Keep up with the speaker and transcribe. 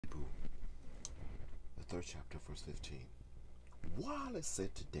third chapter, verse 15. While it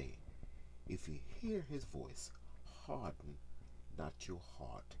said today, if you hear his voice, harden not your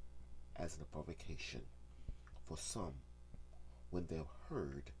heart as in a provocation. For some, when they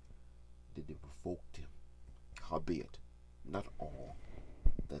heard, did they provoke him. Howbeit, not all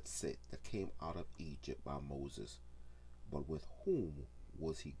that came out of Egypt by Moses, but with whom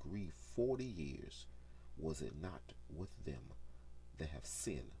was he grieved 40 years? Was it not with them that have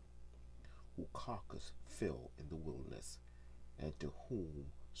sinned, whose carcass fell in the wilderness, and to whom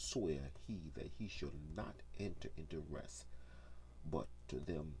sware he that he should not enter into rest, but to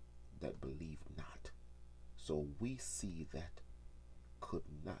them that believe not? So we see that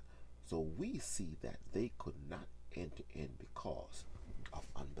they could not enter in because of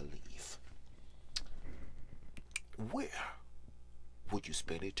unbelief. Where would you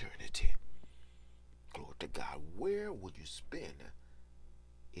spend eternity? Glory to God. Where would you spend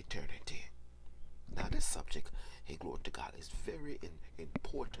eternity? Now this subject, hey, glory to God, is very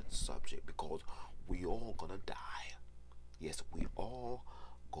important subject because we all gonna die. Yes, we all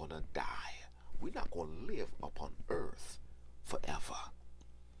gonna die. We're not gonna live upon earth forever.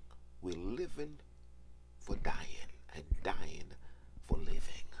 We're living for dying and dying for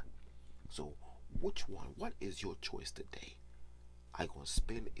living. So which one? What is your choice today? Are you going to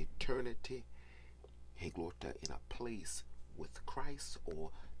spend eternity, hey, glory to God, in a place with Christ,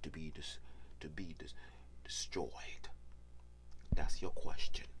 or to be destroyed? That's your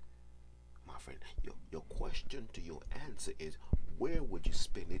question, my friend. Your question to your answer is, where would you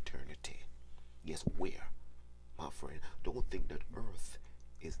spend eternity? Yes, where, my friend? Don't think that earth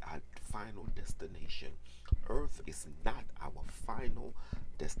is our final destination. Earth is not our final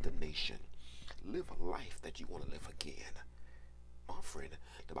destination. Live a life that you want to live again. My friend,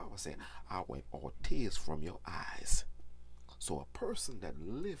 the Bible said, I wipe all tears from your eyes. So a person that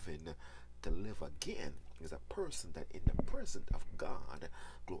living to live again is a person that in the presence of God,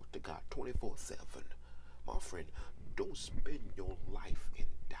 glory to God, 24/7. My friend, don't spend your life in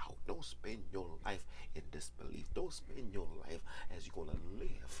doubt. Don't spend your life in disbelief. Don't spend your life as you're going to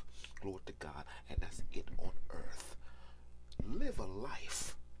live, glory to God, and that's it on earth. Live a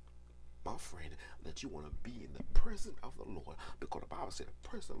life, my friend, that you want to be in the presence of the Lord, because the Bible said the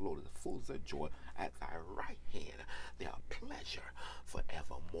presence of the Lord is full of joy. At thy right hand there are pleasure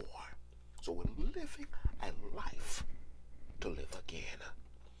forevermore. So we're living a life to live again.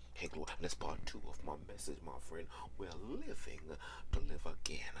 Hey, glory. That's part 2 of my message, my friend. We're living to live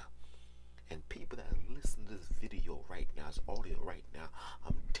again. And people that listen to this video right now, this audio right now,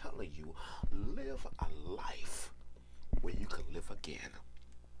 I'm telling you, live a life where you can live again.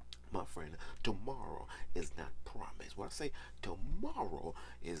 My friend, tomorrow is not promised. When I say tomorrow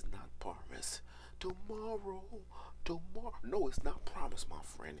is not promised, tomorrow, no, it's not promised, my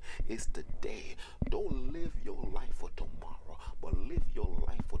friend. It's today. Don't live your life for tomorrow, but live your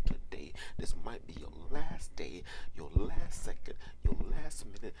life for today. This might be your last day, your last second, your last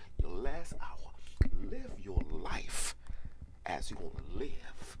minute, your last hour. Live your life as you're going to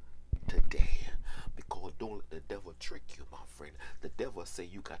live today, because don't let the devil trick you, my friend. The devil say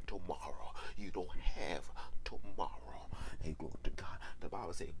you got tomorrow. You don't have tomorrow. Hey, glory to God. The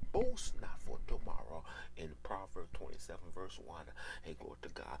Bible say, boast not for tomorrow in Proverbs 27 verse 1. Hey, glory to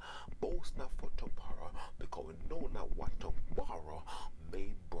God. Boast not for tomorrow, because we know not what tomorrow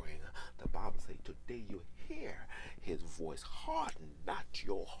may bring. The Bible say, today you hear his voice. Harden not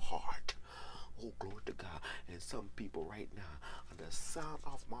your heart. Oh, glory to God. And some people right now, under the sound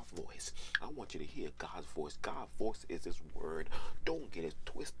of my voice, I want you to hear God's voice. God's voice is his word. Don't get it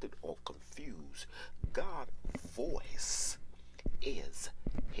twisted or confused. God's voice is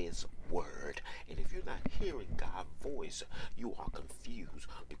his word. And if you're not hearing God's voice, you are confused,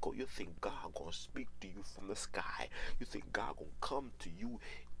 because you think God gonna speak to you from the sky. You think God gonna come to you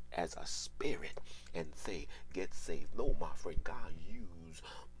as a spirit and say, get saved. No, my friend, God used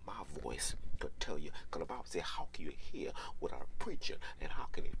my voice to tell you, because the Bible says, how can you hear without a preacher, and how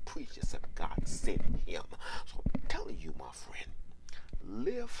can a preacher except God sent him? So I'm telling you, my friend,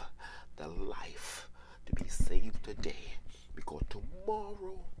 live the life to be saved today, because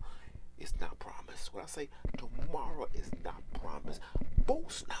tomorrow is not promised. When I say tomorrow is not promised,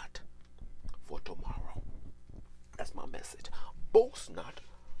 boast not for tomorrow. That's my message. Boast not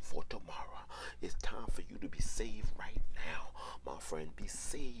for tomorrow. It's time for you to be saved right now, my friend. Be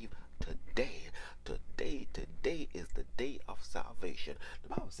saved today. Today is the day of salvation. The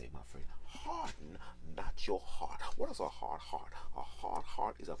Bible says, my friend, harden not your heart. What is a hard heart? A hard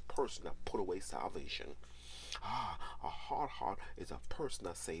heart is a person that put away salvation. A hard heart is a person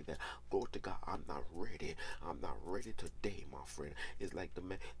that say that, glory to God, I'm not ready. I'm not ready today, my friend. It's like the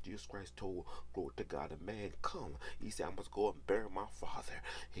man, Jesus Christ told, glory to God, the man come. He said, I must go and bury my father.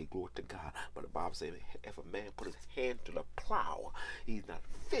 Hey, glory to God. But the Bible says, if a man put his hand to the plow, he's not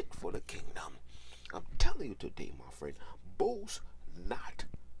fit for the kingdom. I'm telling you today, my friend, boast not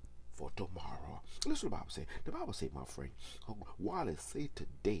for tomorrow. Listen to the Bible say. The Bible say, my friend, while it say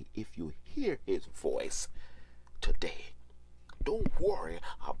today, if you hear his voice today, don't worry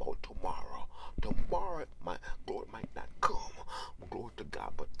about tomorrow. Tomorrow my glory might not come. Glory to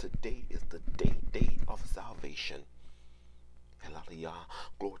God. But today is the day of salvation. A lot of y'all,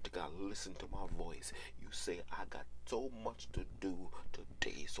 glory to God, listen to my voice. You say, I got so much to do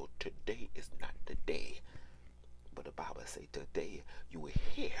today. So today is not the day. But the Bible say today you will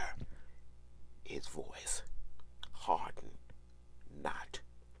hear his voice. Harden not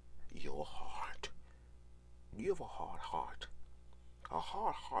your heart. You have a hard heart. A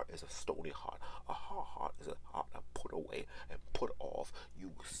hard heart is a stony heart. A hard heart is a heart that put away and put off.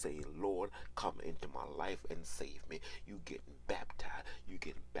 You say, Lord, come into my life and save me. You getting baptized. You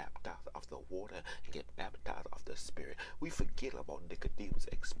getting baptized of the water and get baptized of the Spirit. We forget about Nicodemus'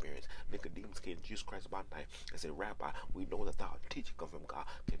 experience. Nicodemus came to Jesus Christ by night and said, Rabbi, we know that thou teaching come from God.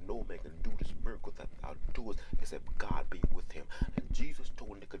 Can no man can do this miracle that thou doest except God be with him. And Jesus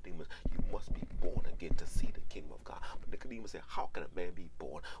told Nicodemus, you must be born again to see the kingdom of God. But Nicodemus said, how can a man be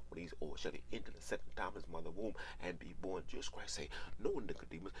born when he's old? Shall he enter the second time in his mother's womb and be born? Jesus Christ say, no,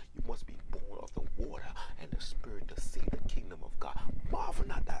 Nicodemus, you must be born of the water and the Spirit to see the kingdom of God. Marvel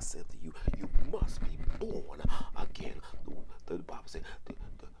not that I said to you, you must be born again. The Bible said, the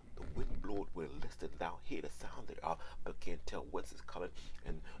wind bloweth where it listeth, thou hear the sound thereof, but can't tell whence it's coming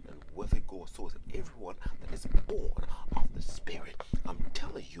and whether it goes. So is everyone that is born of the Spirit. I'm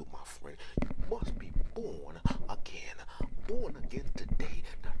telling you, my friend, you must